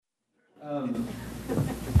I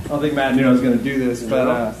don't think Matt knew I was going to do this,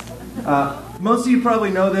 but most of you probably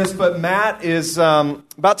know this, but Matt is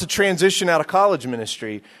about to transition out of college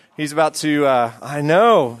ministry. He's about to, I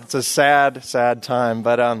know, it's a sad, sad time,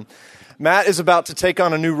 but Matt is about to take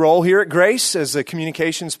on a new role here at Grace as a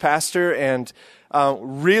communications pastor, and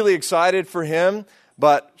really excited for him,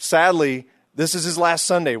 but sadly, this is his last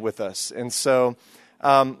Sunday with us, and so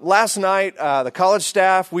last night, the college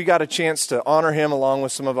staff, we got a chance to honor him along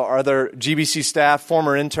with some of our other GBC staff,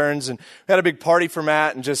 former interns, and we had a big party for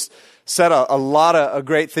Matt and just said a lot of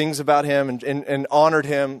great things about him and honored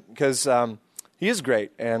him because he is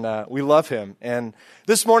great and we love him. And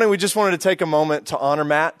this morning, we just wanted to take a moment to honor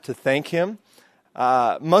Matt, to thank him.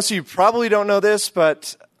 Most of you probably don't know this,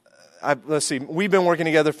 but let's see, we've been working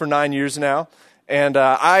together for 9 years now, and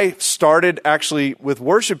I started actually with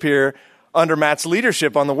worship here under Matt's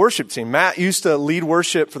leadership on the worship team. Matt used to lead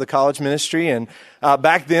worship for the college ministry, and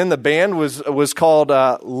back then the band was called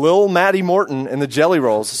Lil Matty Morton and the Jelly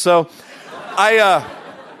Rolls. So I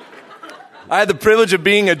had the privilege of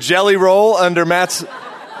being a jelly roll under Matt's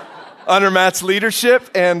leadership,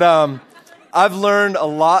 and I've learned a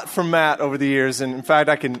lot from Matt over the years. And in fact,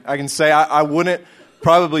 I can say I wouldn't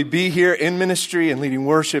probably be here in ministry and leading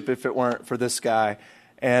worship if it weren't for this guy.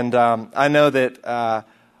 And I know that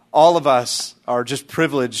all of us are just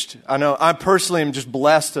privileged. I know I personally am just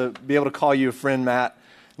blessed to be able to call you a friend, Matt.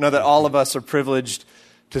 I know that all of us are privileged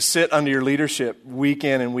to sit under your leadership week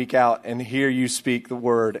in and week out and hear you speak the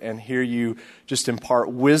word and hear you just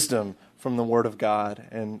impart wisdom from the word of God.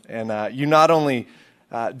 And you not only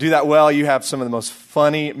do that well, you have some of the most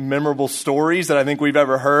funny, memorable stories that I think we've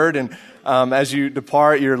ever heard. And as you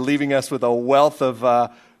depart, you're leaving us with a wealth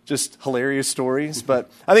of just hilarious stories.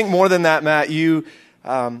 But I think more than that, Matt, you're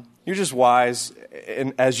just wise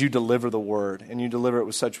as you deliver the word, and you deliver it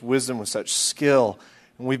with such wisdom, with such skill.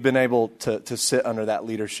 And we've been able to sit under that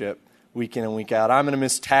leadership week in and week out. I'm going to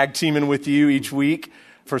miss tag teaming with you each week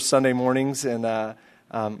for Sunday mornings, and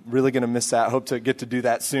I'm really going to miss that. Hope to get to do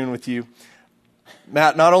that soon with you.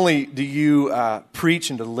 Matt, not only do you preach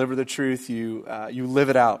and deliver the truth, you live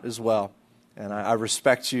it out as well. And I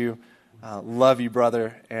respect you, love you,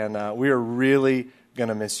 brother, and we are really going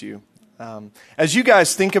to miss you. As you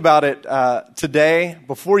guys think about it today,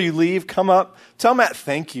 before you leave, come up, tell Matt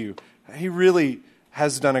thank you. He really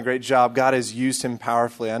has done a great job. God has used him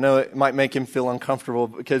powerfully. I know it might make him feel uncomfortable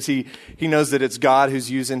because he knows that it's God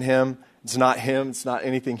who's using him. It's not him. It's not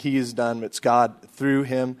anything he has done, but it's God through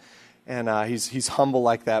him. And he's humble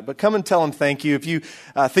like that. But come and tell him thank you. If you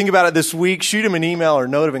think about it this week, shoot him an email or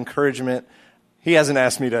note of encouragement. He hasn't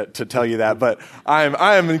asked me to tell you that, but I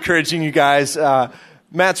am encouraging you guys.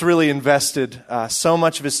 Matt's really invested so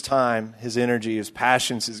much of his time, his energy, his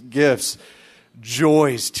passions, his gifts,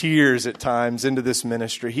 joys, tears at times into this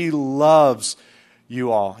ministry. He loves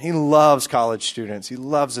you all. He loves college students. He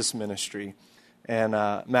loves this ministry. And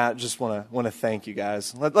Matt, just want to thank you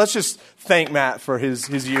guys. Let's just thank Matt for his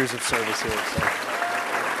years of service here. So.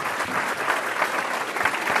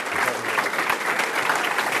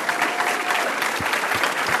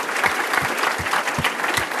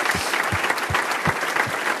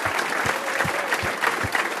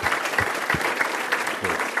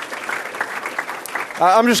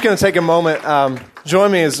 I'm just going to take a moment.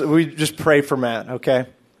 Join me as we just pray for Matt, okay?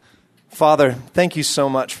 Father, thank you so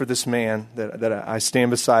much for this man that I stand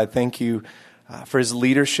beside. Thank you for his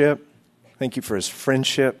leadership. Thank you for his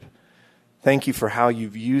friendship. Thank you for how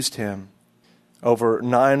you've used him over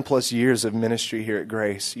 9+ years of ministry here at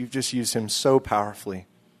Grace. You've just used him so powerfully.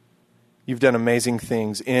 You've done amazing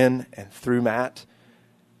things in and through Matt,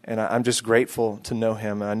 and I'm just grateful to know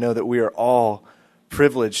him. And I know that we are all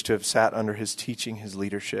privileged to have sat under his teaching, his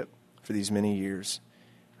leadership for these many years.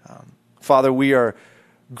 Father, we are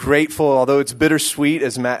grateful, although it's bittersweet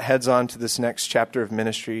as Matt heads on to this next chapter of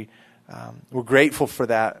ministry. We're grateful for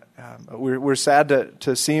that. We're sad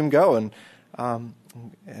to see him go, and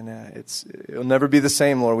it'll never be the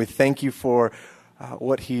same, Lord. We thank you for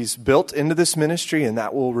what he's built into this ministry, and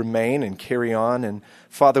that will remain and carry on. And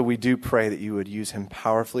Father, we do pray that you would use him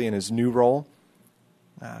powerfully in his new role.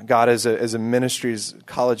 God, as a ministry, as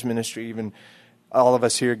college ministry, even all of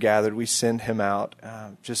us here gathered, we send him out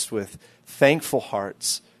just with thankful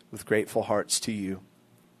hearts, with grateful hearts to you.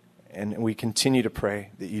 And we continue to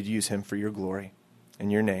pray that you'd use him for your glory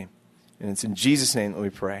in your name. And it's in Jesus' name that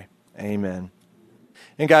we pray. Amen.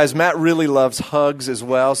 And guys, Matt really loves hugs as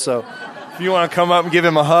well. So if you want to come up and give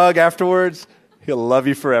him a hug afterwards, he'll love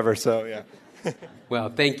you forever. So, yeah. Well,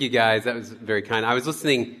 thank you guys. That was very kind. I was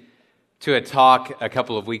listening to a talk a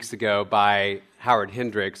couple of weeks ago by Howard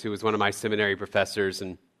Hendricks, who was one of my seminary professors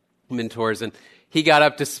and mentors, and he got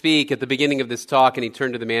up to speak at the beginning of this talk, and he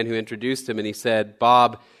turned to the man who introduced him, and he said,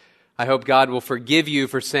 "Bob, I hope God will forgive you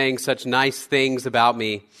for saying such nice things about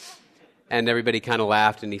me." And everybody kind of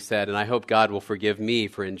laughed, and he said, "And I hope God will forgive me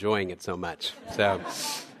for enjoying it so much." So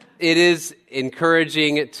it is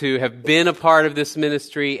encouraging to have been a part of this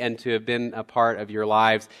ministry and to have been a part of your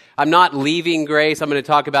lives. I'm not leaving Grace. I'm going to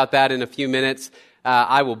talk about that in a few minutes.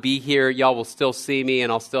 I will be here. Y'all will still see me,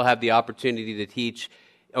 and I'll still have the opportunity to teach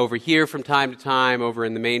over here from time to time, over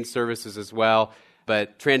in the main services as well,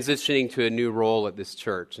 but transitioning to a new role at this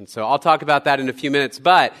church. And so I'll talk about that in a few minutes.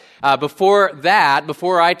 But before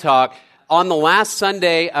I talk, on the last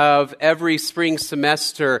Sunday of every spring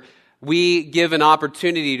semester, we give an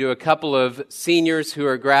opportunity to a couple of seniors who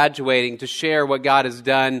are graduating to share what God has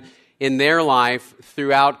done in their life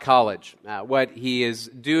throughout college, what He is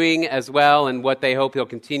doing as well and what they hope He'll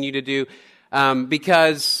continue to do,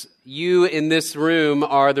 because you in this room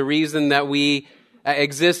are the reason that we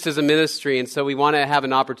exist as a ministry, and so we want to have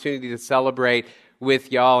an opportunity to celebrate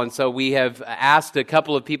with y'all. And so we have asked a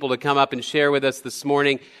couple of people to come up and share with us this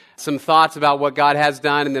morning some thoughts about what God has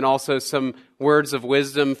done, and then also some words of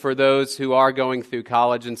wisdom for those who are going through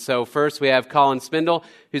college. And so first we have Collin Spindle,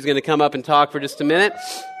 who's going to come up and talk for just a minute,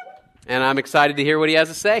 and I'm excited to hear what he has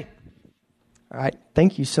to say. All right.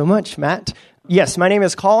 Thank you so much, Matt. Yes, my name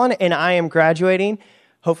is Collin, and I am graduating,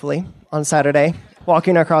 hopefully, on Saturday,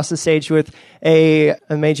 walking across the stage with a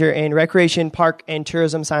major in Recreation, Park, and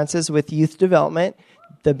Tourism Sciences with Youth Development.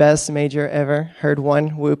 The best major ever. Heard one.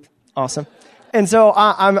 Whoop. Awesome. And so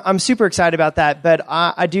I'm super excited about that, but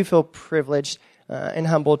I do feel privileged and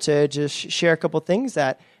humbled to just share a couple things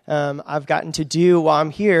that I've gotten to do while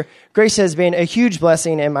I'm here. Grace has been a huge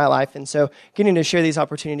blessing in my life, and so getting to share these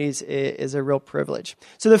opportunities is a real privilege.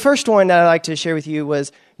 So the first one that I'd like to share with you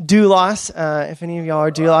was doulos. If any of y'all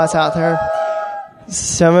are doulos out there,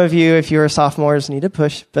 some of you, if you're sophomores, need to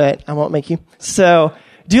push, but I won't make you. So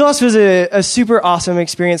doulos was a super awesome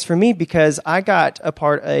experience for me because I got a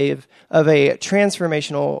part of a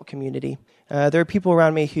transformational community. There are people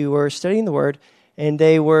around me who were studying the Word, and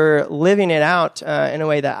they were living it out in a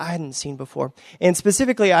way that I hadn't seen before. And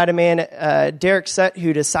specifically, I had a man, Derek Sett,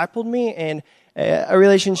 who discipled me, and a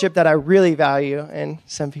relationship that I really value. And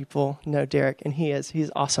some people know Derek, and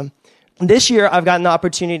he's awesome. This year, I've gotten the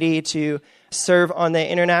opportunity to serve on the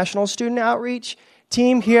International Student Outreach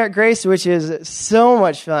team here at Grace, which is so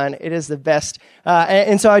much fun. It is the best.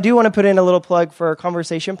 And so I do want to put in a little plug for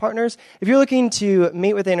conversation partners. If you're looking to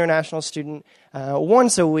meet with an international student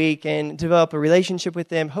once a week and develop a relationship with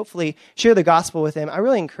them, hopefully share the gospel with them, I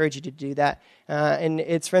really encourage you to do that. And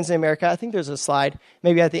it's Friends in America. I think there's a slide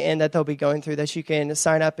maybe at the end that they'll be going through that you can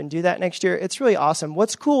sign up and do that next year. It's really awesome.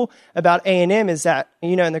 What's cool about A&M is that,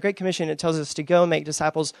 in the Great Commission, it tells us to go and make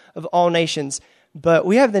disciples of all nations. But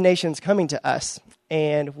we have the nations coming to us,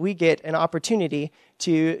 and we get an opportunity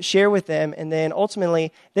to share with them, and then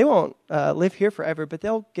ultimately they won't live here forever, but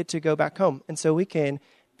they'll get to go back home. And so we can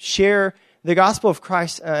share the gospel of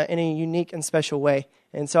Christ in a unique and special way.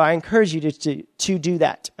 And so I encourage you to do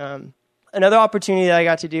that. Another opportunity that I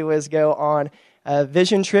got to do was go on a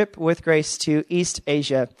vision trip with Grace to East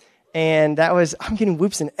Asia. And that was, I'm getting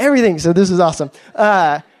whoops and everything, so this is awesome.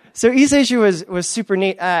 So East Asia was super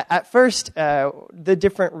neat. At first, the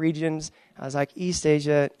different regions, I was like, East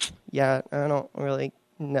Asia, yeah, I don't really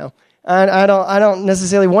know. I don't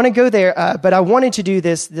necessarily want to go there, but I wanted to do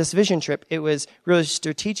this vision trip. It was really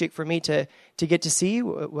strategic for me to get to see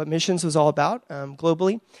what missions was all about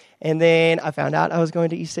globally. And then I found out I was going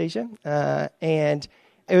to East Asia, and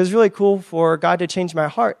it was really cool for God to change my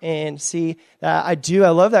heart and see that I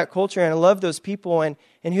love that culture, and I love those people and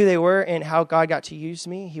who they were and how God got to use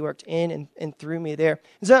me. He worked in and through me there.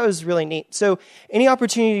 And so that was really neat. So any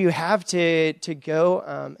opportunity you have to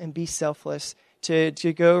go and be selfless,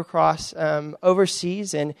 to go across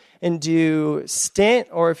overseas and do stint,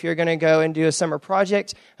 or if you're going to go and do a summer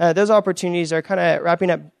project, those opportunities are kind of wrapping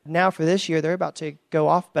up now for this year. They're about to go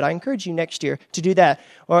off, but I encourage you next year to do that.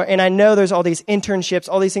 And I know there's all these internships,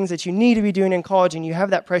 all these things that you need to be doing in college, and you have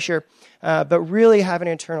that pressure, but really have an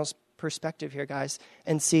internal perspective here, guys,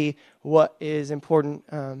 and see what is important.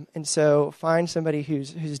 And so find somebody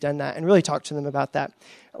who's done that and really talk to them about that.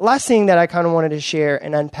 Last thing that I kind of wanted to share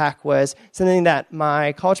and unpack was something that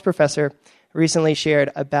my college professor recently shared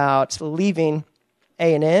about leaving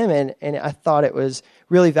A&M, and I thought it was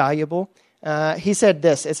really valuable. He said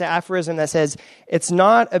this, it's an aphorism that says, "It's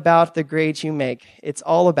not about the grades you make, it's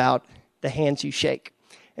all about the hands you shake."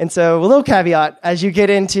 And so a little caveat, as you get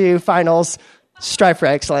into finals, strive for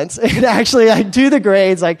excellence. And actually, do the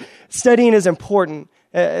grades. Studying is important.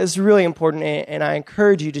 It's really important, and I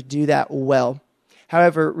encourage you to do that well.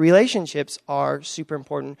 However, relationships are super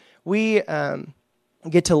important. We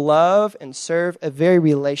get to love and serve a very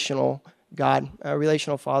relational God, a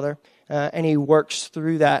relational Father, and He works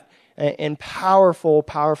through that in powerful,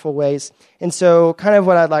 powerful ways. And so kind of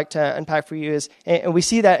what I'd like to unpack for you is, and we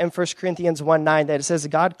see that in 1 Corinthians 1:9, that it says that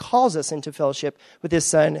God calls us into fellowship with His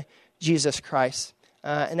Son, Jesus Christ,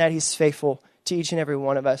 and that He's faithful to each and every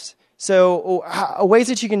one of us. So ways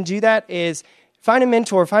that you can do that is find a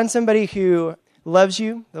mentor, find somebody who loves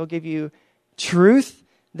you. They'll give you truth.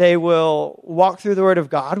 They will walk through the Word of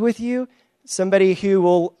God with you. Somebody who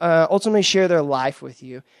will ultimately share their life with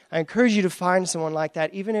you. I encourage you to find someone like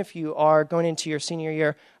that, even if you are going into your senior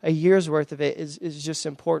year. A year's worth of it is just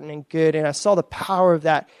important and good, and I saw the power of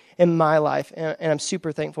that in my life, and I'm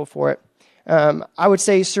super thankful for it. I would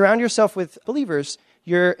say surround yourself with believers.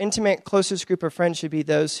 Your intimate, closest group of friends should be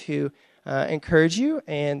those who encourage you,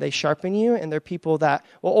 and they sharpen you, and they're people that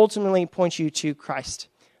will ultimately point you to Christ.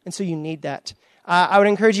 And so you need that. I would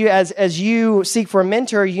encourage you, as you seek for a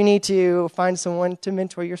mentor, you need to find someone to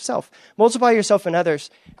mentor yourself. Multiply yourself in others.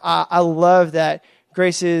 I love that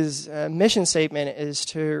Grace's mission statement is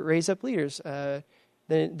to raise up leaders,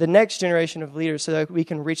 the next generation of leaders, so that we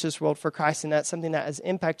can reach this world for Christ. And that's something that has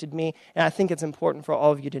impacted me. And I think it's important for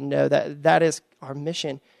all of you to know that that is our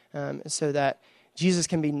mission, so that Jesus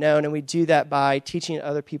can be known. And we do that by teaching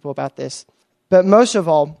other people about this. But most of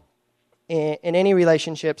all, in any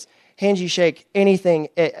relationships, hands you shake, anything,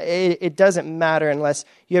 it doesn't matter unless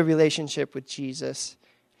you have a relationship with Jesus.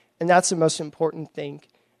 And that's the most important thing,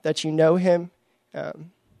 that you know Him.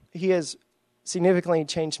 He has significantly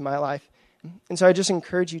changed my life. And so I just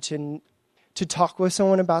encourage you to talk with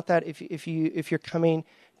someone about that if you're coming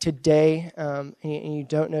today and you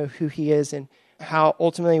don't know who He is and how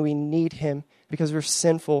ultimately we need Him because we're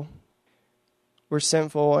sinful. We're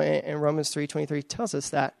sinful, and Romans 3:23 tells us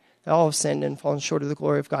that all have sinned and fallen short of the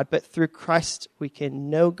glory of God. But through Christ, we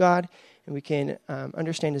can know God, and we can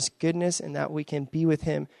understand His goodness, and that we can be with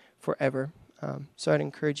Him forever. So I'd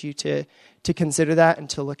encourage you to consider that and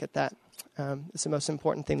to look at that. It's the most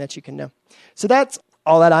important thing that you can know. So that's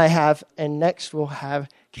all that I have. And next, we'll have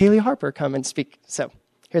Kaley Harper come and speak. So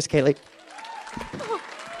here's Kaley.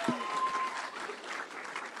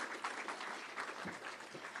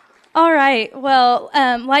 All right. Well,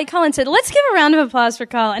 like Collin said, let's give a round of applause for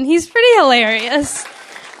Collin. He's pretty hilarious.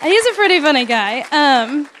 He's a pretty funny guy.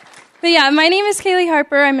 But yeah, my name is Kaley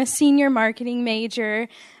Harper. I'm a senior marketing major.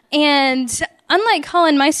 And unlike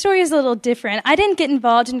Collin, my story is a little different. I didn't get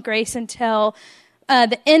involved in Grace until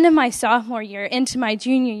the end of my sophomore year, into my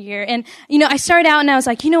junior year. And, I started out and I was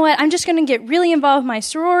like, you know what, I'm just going to get really involved with my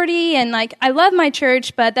sorority. And, I love my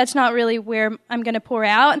church, but that's not really where I'm going to pour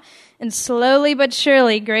out. And slowly but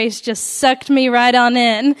surely, Grace just sucked me right on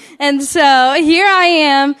in. And so here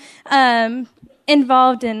I am,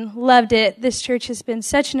 involved and loved it. This church has been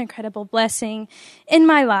such an incredible blessing in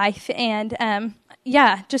my life. And,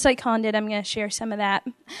 just like Collin did, I'm going to share some of that.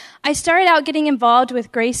 I started out getting involved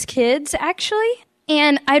with Grace Kids, actually.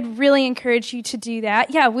 And I'd really encourage you to do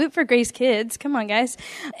that. Yeah, whoop for Grace Kids. Come on, guys.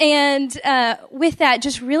 And with that,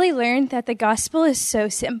 just really learn that the gospel is so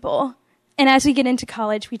simple. And as we get into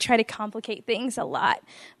college, we try to complicate things a lot.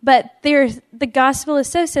 But the gospel is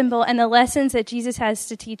so simple, and the lessons that Jesus has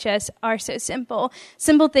to teach us are so simple.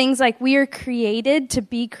 Simple things like we are created to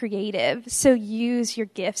be creative, so use your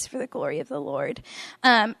gifts for the glory of the Lord.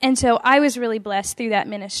 And so I was really blessed through that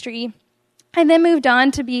ministry. I then moved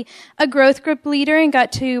on to be a growth group leader and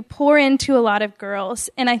got to pour into a lot of girls.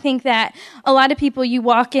 And I think that a lot of people, you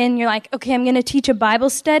walk in, you're like, okay, I'm going to teach a Bible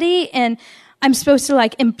study, and I'm supposed to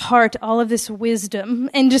impart all of this wisdom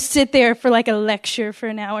and just sit there for a lecture for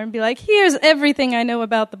an hour and be like, here's everything I know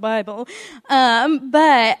about the Bible.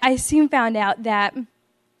 But I soon found out that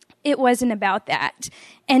it wasn't about that,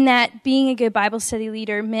 and that being a good Bible study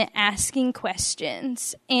leader meant asking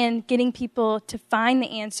questions and getting people to find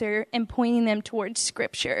the answer and pointing them towards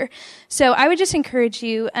Scripture. So I would just encourage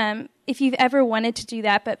you, if you've ever wanted to do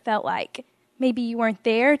that but felt like maybe you weren't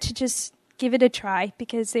there, to just give it a try,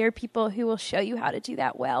 because there are people who will show you how to do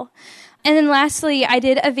that well. And then lastly, I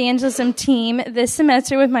did evangelism team this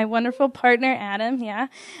semester with my wonderful partner, Adam, yeah.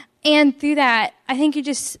 And through that, I think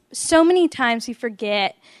so many times we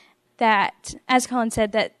forget that, as Collin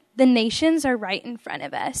said, that the nations are right in front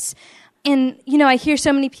of us. And, I hear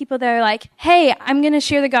so many people that are like, hey, I'm going to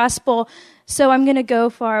share the gospel, so I'm going to go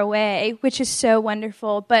far away, which is so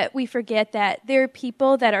wonderful. But we forget that there are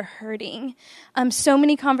people that are hurting. So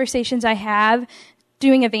many conversations I have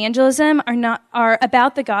doing evangelism are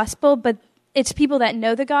about the gospel, but it's people that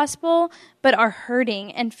know the gospel but are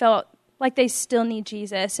hurting and felt like they still need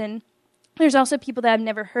Jesus. And there's also people that have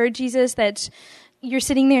never heard Jesus that's you're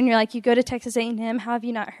sitting there and you're like, you go to Texas A&M, how have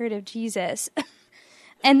you not heard of Jesus?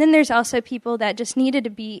 And then there's also people that just needed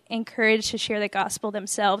to be encouraged to share the gospel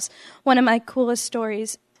themselves. One of my coolest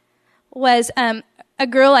stories was a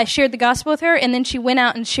girl, I shared the gospel with her, and then she went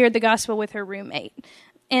out and shared the gospel with her roommate.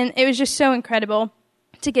 And it was just so incredible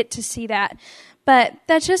to get to see that. But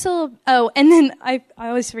that's just a little, and then I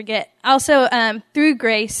always forget. Also, through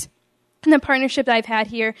Grace and the partnership that I've had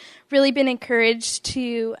here, really been encouraged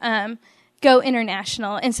to go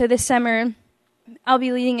international. And so this summer, I'll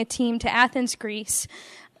be leading a team to Athens, Greece,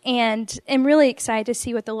 and I'm really excited to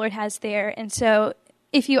see what the Lord has there. And so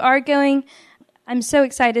if you are going, I'm so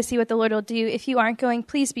excited to see what the Lord will do. If you aren't going,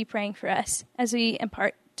 please be praying for us as we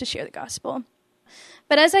impart to share the gospel.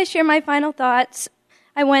 But as I share my final thoughts,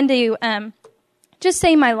 I wanted to just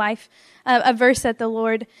say my life, a verse that the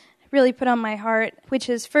Lord really put on my heart, which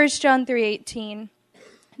is 1 John 3:18.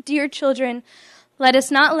 Dear children, let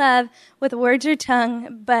us not love with words or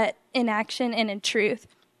tongue, but in action and in truth.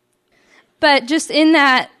 But just in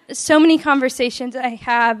that, so many conversations I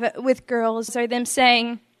have with girls are them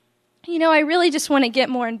saying, I really just want to get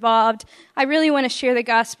more involved. I really want to share the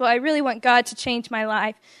gospel. I really want God to change my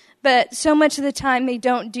life. But so much of the time they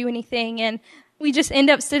don't do anything, and we just end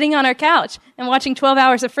up sitting on our couch and watching 12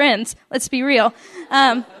 hours of Friends. Let's be real.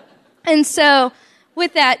 And so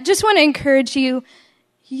with that, just want to encourage you.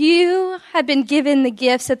 You have been given the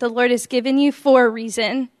gifts that the Lord has given you for a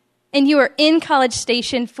reason. And you are in College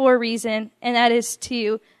Station for a reason, and that is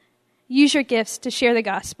to use your gifts to share the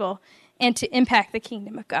gospel and to impact the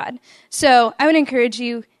kingdom of God. So I would encourage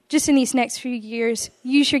you, just in these next few years,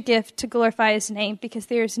 use your gift to glorify His name, because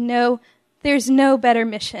there's no better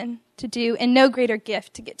mission to do and no greater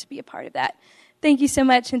gift to get to be a part of that. Thank you so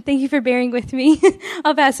much, and thank you for bearing with me.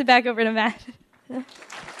 I'll pass it back over to Matt.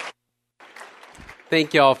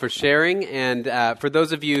 Thank you all for sharing, and for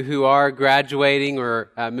those of you who are graduating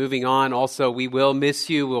or moving on, also, we will miss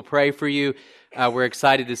you. We'll pray for you. We're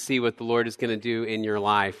excited to see what the Lord is going to do in your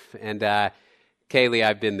life. And Kaley,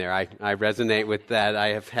 I've been there. I resonate with that.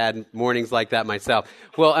 I have had mornings like that myself.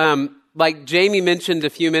 Well, like Jamie mentioned a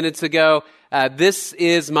few minutes ago, this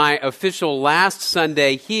is my official last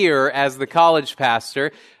Sunday here as the college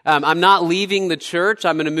pastor. I'm not leaving the church.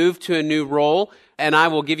 I'm going to move to a new role, and I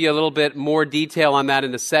will give you a little bit more detail on that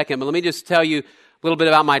in a second. But let me just tell you a little bit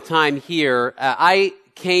about my time here. I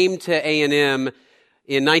came to A&M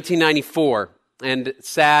in 1994 and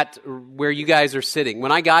sat where you guys are sitting.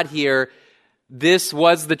 When I got here, this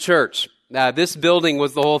was the church. This building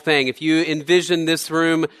was the whole thing. If you envision this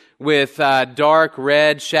room with dark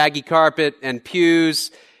red shaggy carpet and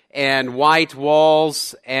pews and white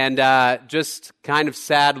walls and just kind of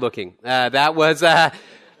sad looking, that was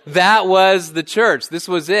the church. This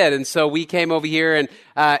was it. And so we came over here, and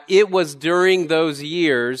it was during those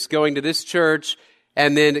years going to this church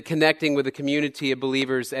and then connecting with the community of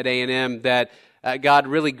believers at A&M that God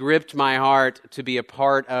really gripped my heart to be a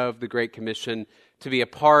part of the Great Commission, to be a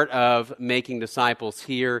part of making disciples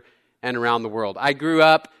here and around the world. I grew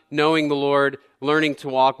up knowing the Lord, learning to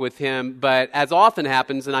walk with Him, but as often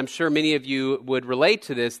happens, and I'm sure many of you would relate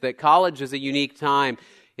to this, that college is a unique time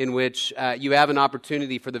in which you have an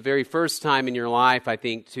opportunity for the very first time in your life, I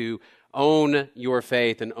think, to own your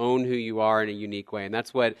faith and own who you are in a unique way. And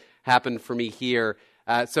that's what happened for me here.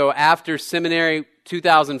 So after seminary,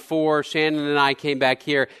 2004, Shannon and I came back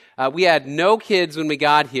here. We had no kids when we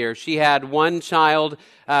got here. She had one child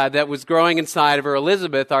that was growing inside of her.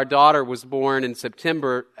 Elizabeth, our daughter, was born in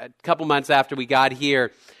September, a couple months after we got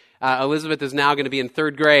here. Elizabeth is now going to be in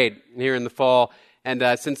third grade here in the fall. And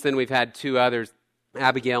since then, we've had two others,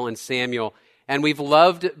 Abigail and Samuel. And we've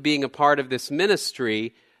loved being a part of this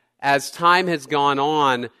ministry. As time has gone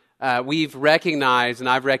on, we've recognized, and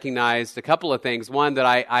I've recognized a couple of things. One, that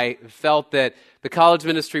I felt that the college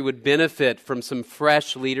ministry would benefit from some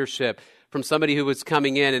fresh leadership, from somebody who was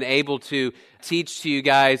coming in and able to teach to you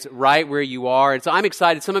guys right where you are. And so I'm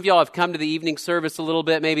excited. Some of y'all have come to the evening service a little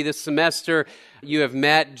bit, maybe this semester. You have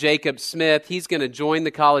met Jacob Smith. He's going to join the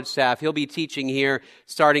college staff. He'll be teaching here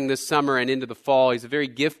starting this summer and into the fall. He's a very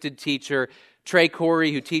gifted teacher. Trey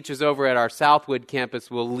Corey, who teaches over at our Southwood campus,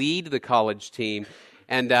 will lead the college team.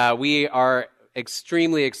 And we are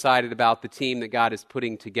extremely excited about the team that God is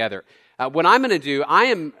putting together. What I'm going to do, I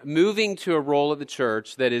am moving to a role at the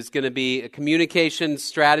church that is going to be a communications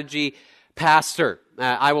strategy pastor.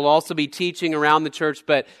 I will also be teaching around the church,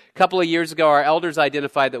 but a couple of years ago, our elders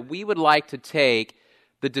identified that we would like to take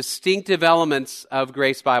the distinctive elements of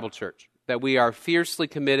Grace Bible Church, that we are fiercely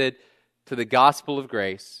committed to the gospel of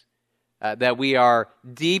grace, that we are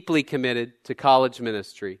deeply committed to college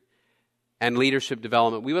ministry, and leadership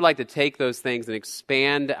development, we would like to take those things and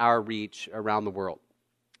expand our reach around the world.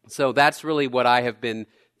 So that's really what I have been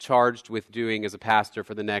charged with doing as a pastor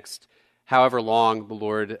for the next however long the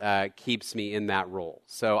Lord keeps me in that role.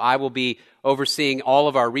 So I will be overseeing all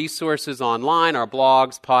of our resources online, our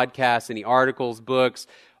blogs, podcasts, any articles, books,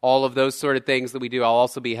 all of those sort of things that we do. I'll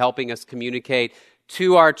also be helping us communicate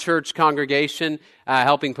to our church congregation,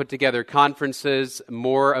 helping put together conferences,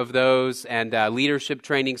 more of those, and leadership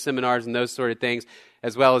training seminars and those sort of things,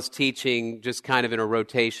 as well as teaching just kind of in a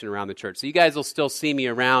rotation around the church. So you guys will still see me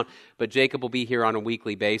around, but Jacob will be here on a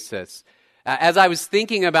weekly basis. As I was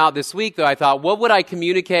thinking about this week, though, I thought, what would I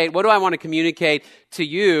communicate? What do I want to communicate to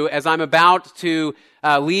you as I'm about to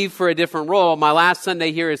leave for a different role? My last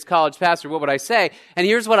Sunday here as college pastor, what would I say? And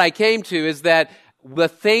here's what I came to, is that the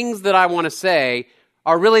things that I want to say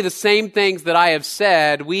are really the same things that I have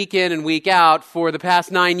said week in and week out for the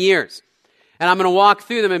past 9 years. And I'm going to walk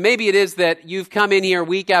through them, and maybe it is that you've come in here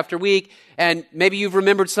week after week, and maybe you've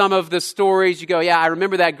remembered some of the stories. You go, yeah, I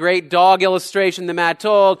remember that great dog illustration that Matt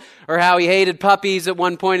told, or how he hated puppies at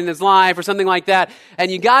one point in his life, or something like that.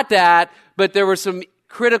 And you got that, but there were some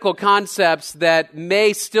critical concepts that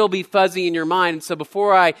may still be fuzzy in your mind. And so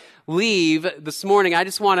before I leave this morning, I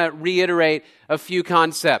just want to reiterate a few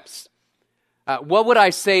concepts. What would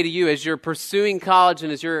I say to you as you're pursuing college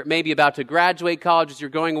and as you're maybe about to graduate college, as you're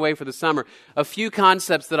going away for the summer? A few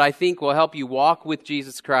concepts that I think will help you walk with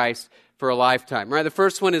Jesus Christ for a lifetime. Right? The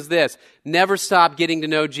first one is this: never stop getting to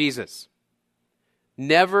know Jesus.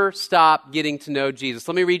 Never stop getting to know Jesus.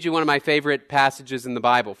 Let me read you one of my favorite passages in the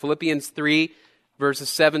Bible. Philippians 3, verses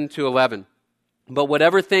 7 to 11. But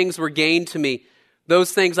whatever things were gained to me,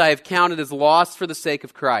 those things I have counted as lost for the sake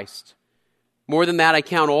of Christ. More than that, I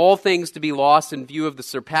count all things to be lost in view of the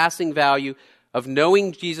surpassing value of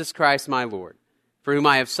knowing Jesus Christ my Lord, for whom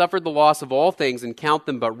I have suffered the loss of all things and count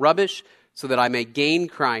them but rubbish, so that I may gain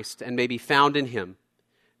Christ and may be found in him,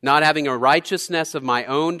 not having a righteousness of my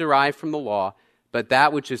own derived from the law, but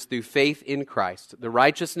that which is through faith in Christ, the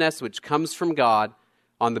righteousness which comes from God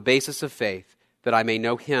on the basis of faith, that I may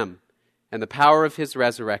know him and the power of his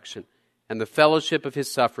resurrection and the fellowship of his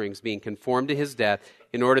sufferings, being conformed to his death,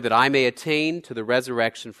 in order that I may attain to the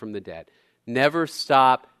resurrection from the dead. Never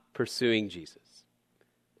stop pursuing Jesus.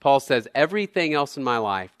 Paul says, everything else in my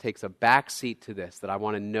life takes a backseat to this, that I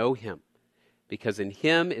want to know him, because in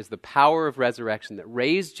him is the power of resurrection that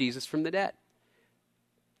raised Jesus from the dead.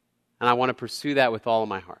 And I want to pursue that with all of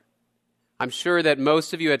my heart. I'm sure that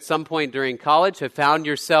most of you at some point during college have found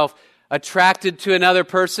yourself attracted to another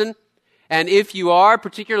person. And if you are,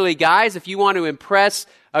 particularly guys, if you want to impress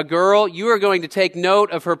a girl, you are going to take note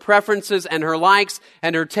of her preferences and her likes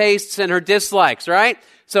and her tastes and her dislikes, right?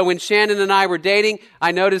 So when Shannon and I were dating,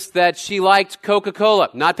 I noticed that she liked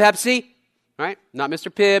Coca-Cola, not Pepsi, right? Not Mr.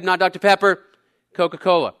 Pibb, not Dr. Pepper,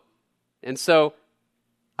 Coca-Cola. And so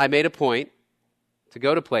I made a point to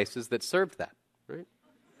go to places that served that, right?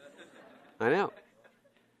 I know.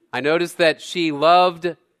 I noticed that she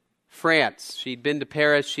loved France. She'd been to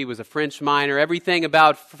Paris. She was a French minor. Everything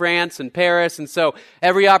about France and Paris. And so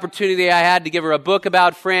every opportunity I had to give her a book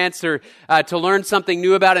about France or to learn something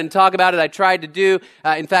new about it and talk about it, I tried to do.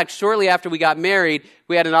 In fact, shortly after we got married,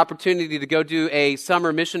 we had an opportunity to go do a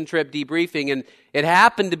summer mission trip debriefing, and it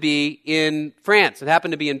happened to be in France. It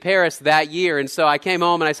happened to be in Paris that year. And so I came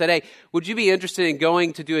home and I said, hey, would you be interested in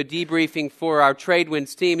going to do a debriefing for our Trade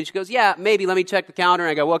Winds team? And she goes, yeah, maybe. Let me check the calendar.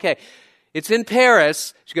 And I go, well, okay. It's in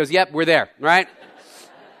Paris. She goes, yep, we're there, right?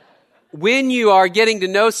 When you are getting to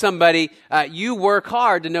know somebody, you work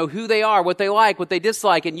hard to know who they are, what they like, what they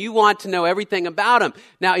dislike, and you want to know everything about them.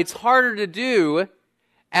 Now, it's harder to do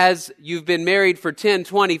as you've been married for 10,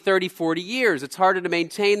 20, 30, 40 years. It's harder to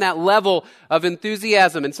maintain that level of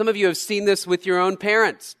enthusiasm. And some of you have seen this with your own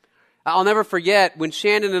parents. I'll never forget when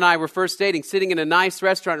Shannon and I were first dating, sitting in a nice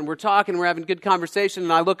restaurant, and we're talking, we're having good conversation,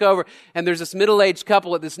 and I look over, and there's this middle-aged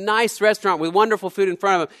couple at this nice restaurant with wonderful food in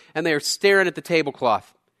front of them, and they are staring at the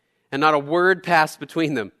tablecloth, and not a word passed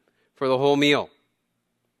between them for the whole meal.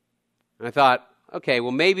 And I thought, okay,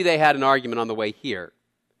 well, maybe they had an argument on the way here,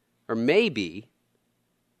 or maybe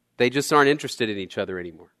they just aren't interested in each other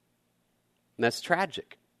anymore. And that's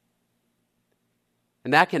tragic.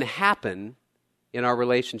 And that can happen in our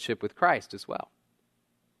relationship with Christ as well.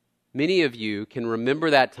 Many of you can remember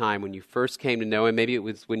that time when you first came to know him. Maybe it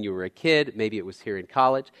was when you were a kid, maybe it was here in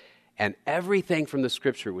college, and everything from the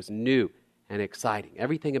Scripture was new and exciting.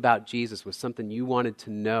 Everything about Jesus was something you wanted to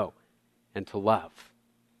know and to love.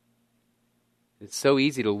 It's so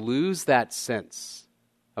easy to lose that sense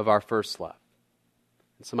of our first love.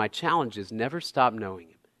 And so my challenge is never stop knowing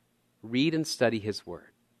him. Read and study his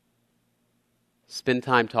word. Spend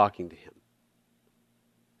time talking to him.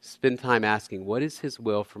 Spend time asking, what is his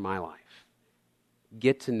will for my life?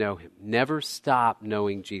 Get to know him. Never stop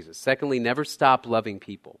knowing Jesus. Secondly, never stop loving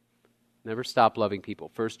people. Never stop loving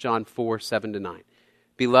people. 1 John 4, 7-9.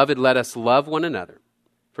 Beloved, let us love one another,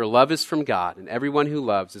 for love is from God, and everyone who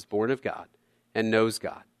loves is born of God and knows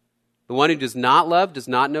God. The one who does not love does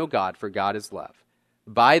not know God, for God is love.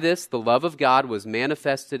 By this, the love of God was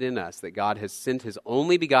manifested in us, that God has sent his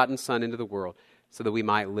only begotten Son into the world so that we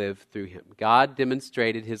might live through him. God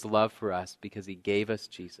demonstrated his love for us because he gave us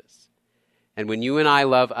Jesus. And when you and I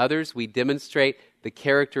love others, we demonstrate the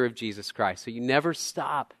character of Jesus Christ. So you never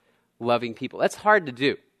stop loving people. That's hard to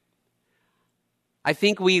do. I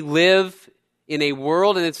think we live in a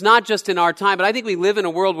world, and it's not just in our time, but I think we live in a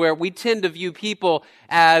world where we tend to view people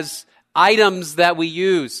as items that we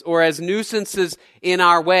use or as nuisances in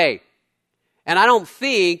our way. And I don't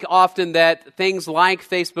think often that things like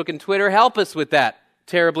Facebook and Twitter help us with that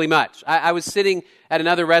terribly much. I was sitting at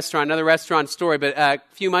another restaurant story, but a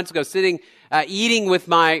few months ago, eating with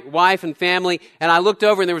my wife and family, and I looked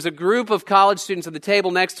over and there was a group of college students at the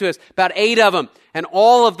table next to us, about 8 of them, and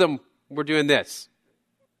all of them were doing this.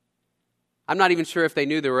 I'm not even sure if they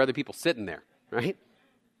knew there were other people sitting there, right?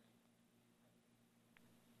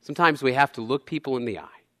 Sometimes we have to look people in the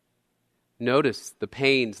eye, notice the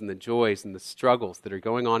pains and the joys and the struggles that are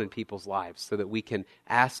going on in people's lives so that we can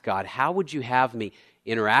ask God, how would you have me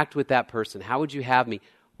interact with that person? How would you have me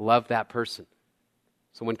love that person?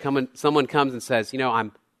 So when someone comes and says,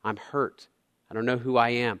 I'm hurt. I don't know who I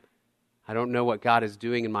am. I don't know what God is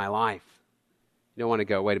doing in my life. You don't want to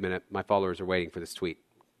go, wait a minute, my followers are waiting for this tweet.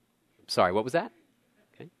 Sorry, what was that?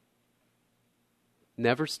 Okay.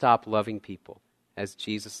 Never stop loving people as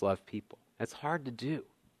Jesus loved people. That's hard to do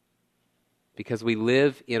because we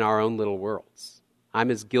live in our own little worlds.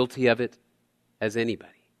 I'm as guilty of it as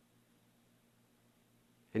anybody.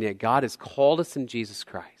 And yet God has called us in Jesus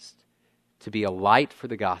Christ to be a light for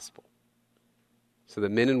the gospel so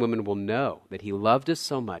that men and women will know that he loved us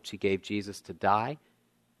so much he gave Jesus to die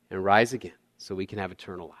and rise again so we can have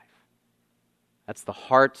eternal life. That's the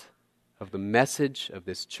heart of the message of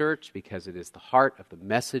this church because it is the heart of the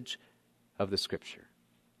message of the Scripture.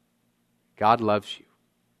 God loves you.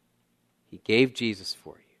 He gave Jesus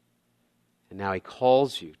for you. And now he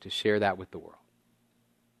calls you to share that with the world.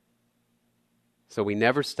 So we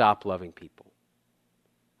never stop loving people.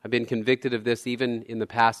 I've been convicted of this even in the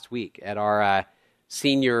past week at our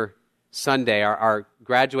senior Sunday, our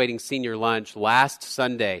graduating senior lunch last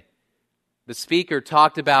Sunday. The speaker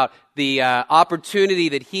talked about the opportunity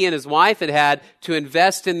that he and his wife had to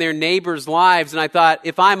invest in their neighbors' lives. And I thought,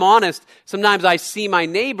 if I'm honest, sometimes I see my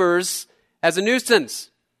neighbors as a nuisance.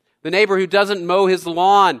 The neighbor who doesn't mow his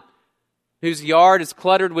lawn, whose yard is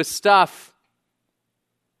cluttered with stuff.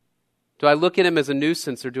 Do I look at him as a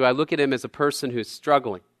nuisance, or do I look at him as a person who's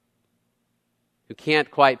struggling, who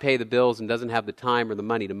can't quite pay the bills and doesn't have the time or the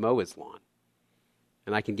money to mow his lawn?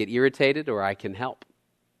 And I can get irritated or I can help.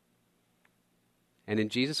 And in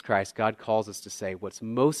Jesus Christ, God calls us to say what's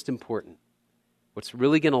most important, what's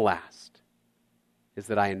really going to last, is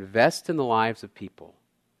that I invest in the lives of people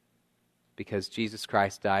because Jesus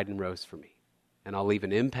Christ died and rose for me. And I'll leave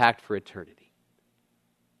an impact for eternity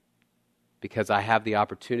because I have the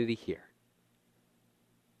opportunity here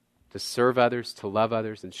to serve others, to love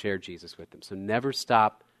others, and share Jesus with them. So never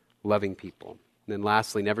stop loving people. And then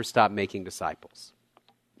lastly, never stop making disciples.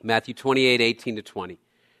 Matthew 28:18-20.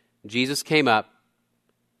 Jesus came up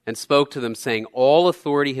and spoke to them, saying, all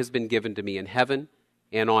authority has been given to me in heaven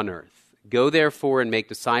and on earth. Go therefore and make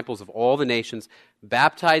disciples of all the nations,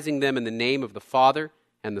 baptizing them in the name of the Father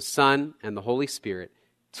and the Son and the Holy Spirit,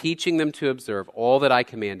 teaching them to observe all that I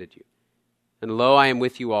commanded you. And lo, I am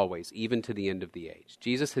with you always, even to the end of the age.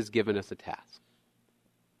 Jesus has given us a task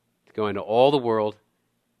to go into all the world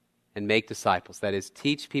and make disciples. That is,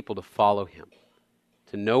 teach people to follow him,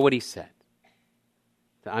 to know what he said,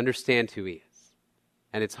 to understand who he is.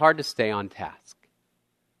 And it's hard to stay on task.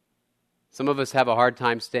 Some of us have a hard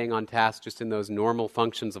time staying on task just in those normal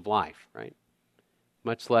functions of life, right?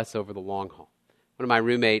 Much less over the long haul. One of my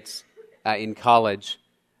roommates in college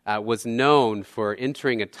was known for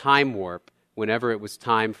entering a time warp whenever it was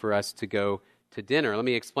time for us to go to dinner. Let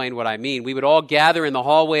me explain what I mean. We would all gather in the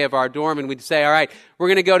hallway of our dorm and we'd say, all right, we're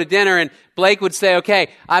going to go to dinner. And Blake would say, okay,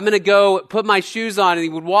 I'm going to go put my shoes on. And he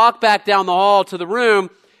would walk back down the hall to the room.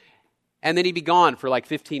 And then he'd be gone for like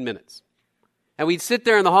 15 minutes. And we'd sit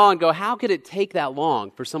there in the hall and go, how could it take that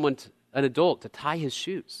long for an adult to tie his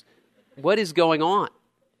shoes? What is going on?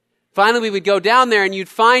 Finally, we would go down there and you'd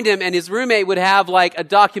find him and his roommate would have like a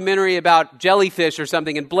documentary about jellyfish or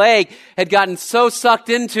something. And Blake had gotten so sucked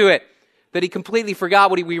into it that he completely forgot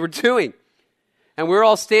what we were doing. And we're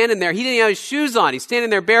all standing there. He didn't have his shoes on. He's standing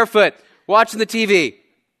there barefoot, watching the TV.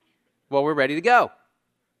 Well, we're ready to go.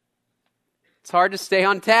 It's hard to stay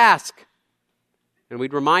on task. And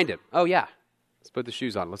we'd remind him, oh yeah, let's put the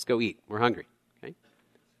shoes on. Let's go eat. We're hungry. Okay?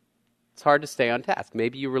 It's hard to stay on task.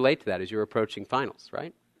 Maybe you relate to that as you're approaching finals,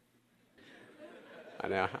 right? I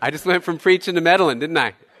know. I just went from preaching to meddling, didn't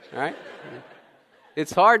I? All right?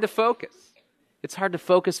 It's hard to focus. It's hard to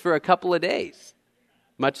focus for a couple of days,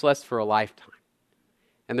 much less for a lifetime.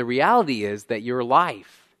 And the reality is that your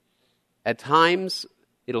life, at times,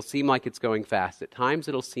 it'll seem like it's going fast. At times,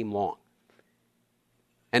 it'll seem long.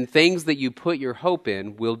 And things that you put your hope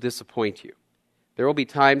in will disappoint you. There will be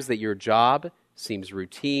times that your job seems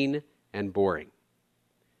routine and boring.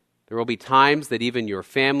 There will be times that even your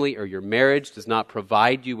family or your marriage does not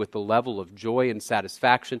provide you with the level of joy and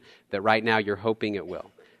satisfaction that right now you're hoping it will.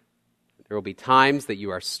 There will be times that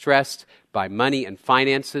you are stressed by money and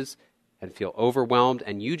finances and feel overwhelmed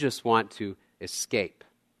and you just want to escape.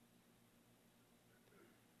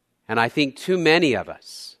 And I think too many of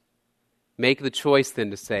us make the choice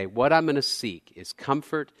then to say, what I'm going to seek is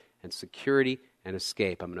comfort and security and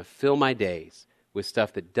escape. I'm going to fill my days with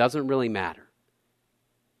stuff that doesn't really matter,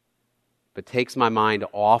 but takes my mind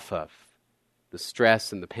off of the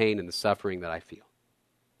stress and the pain and the suffering that I feel.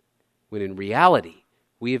 When in reality,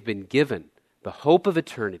 we have been given the hope of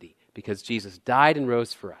eternity because Jesus died and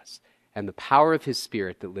rose for us and the power of his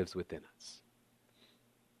Spirit that lives within us.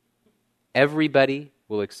 Everybody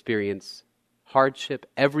will experience hardship.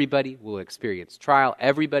 Everybody will experience trial.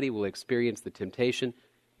 Everybody will experience the temptation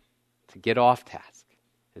to get off task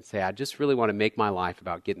and say, I just really want to make my life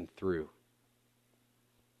about getting through.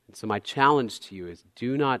 And so my challenge to you is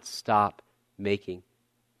do not stop making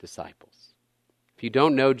disciples. If you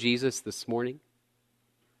don't know Jesus this morning,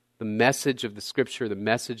 the message of the Scripture, the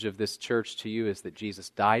message of this church to you is that Jesus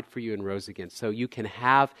died for you and rose again so you can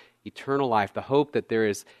have eternal life, the hope that there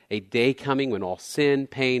is a day coming when all sin,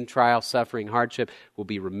 pain, trial, suffering, hardship will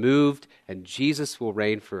be removed and Jesus will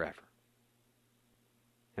reign forever.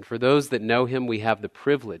 And for those that know him, we have the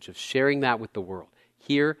privilege of sharing that with the world,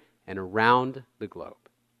 here and around the globe.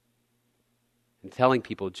 And telling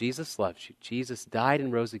people, Jesus loves you. Jesus died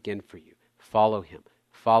and rose again for you. Follow him,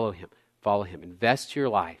 follow him, follow him. Invest your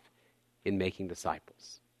life in making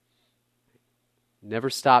disciples. Never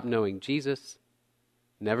stop knowing Jesus.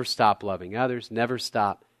 Never stop loving others. Never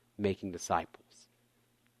stop making disciples.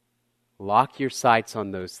 Lock your sights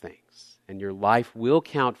on those things, and your life will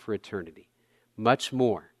count for eternity much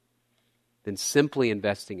more than simply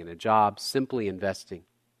investing in a job, simply investing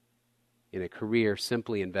in a career,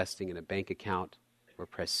 simply investing in a bank account or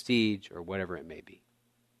prestige or whatever it may be.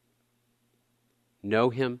 Know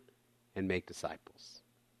him and make disciples.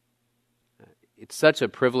 It's such a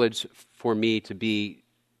privilege for me to be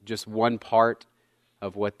just one part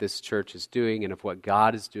of what this church is doing and of what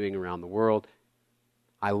God is doing around the world.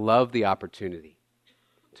 I love the opportunity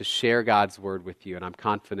to share God's word with you, and I'm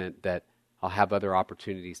confident that I'll have other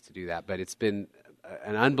opportunities to do that. But it's been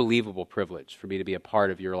an unbelievable privilege for me to be a part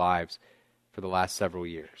of your lives for the last several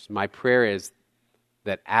years. My prayer is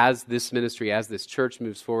that as this ministry, as this church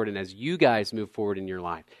moves forward, and as you guys move forward in your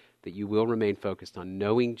life, that you will remain focused on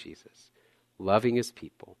knowing Jesus, loving his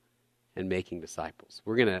people, and making disciples.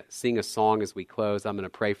 We're going to sing a song as we close. I'm going to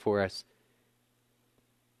pray for us.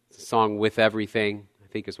 It's a song, With Everything, I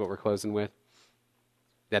think is what we're closing with.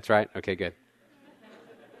 That's right? Okay, good.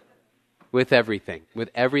 With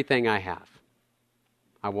everything I have,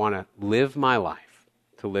 I want to live my life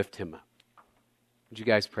to lift him up. Would you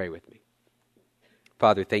guys pray with me?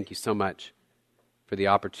 Father, thank you so much for the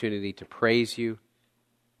opportunity to praise you,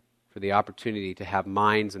 for the opportunity to have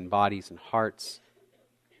minds and bodies and hearts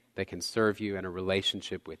that can serve you in a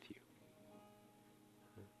relationship with you.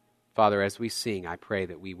 Father, as we sing, I pray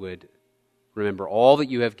that we would remember all that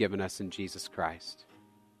you have given us in Jesus Christ.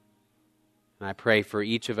 And I pray for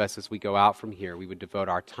each of us as we go out from here, we would devote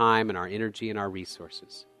our time and our energy and our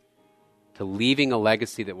resources to leaving a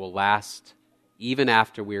legacy that will last even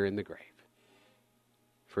after we're in the grave,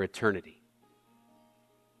 for eternity,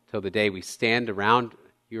 till the day we stand around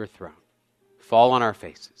your throne, fall on our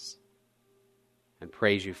faces, and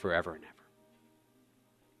praise you forever and ever.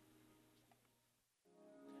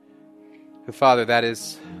 And Father, that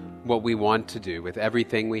is what we want to do with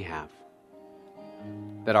everything we have,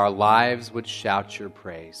 that our lives would shout your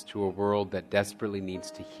praise to a world that desperately needs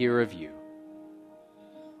to hear of you.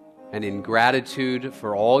 And in gratitude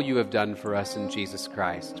for all you have done for us in Jesus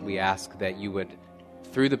Christ, we ask that you would,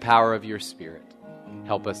 through the power of your Spirit,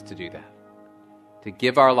 help us to do that, to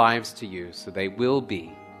give our lives to you so they will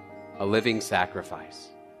be a living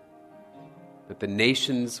sacrifice, that the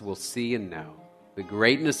nations will see and know the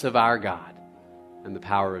greatness of our God, and the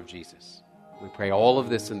power of Jesus. We pray all of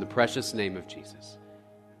this in the precious name of Jesus.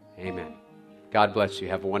 Amen. God bless you.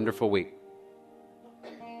 Have a wonderful week.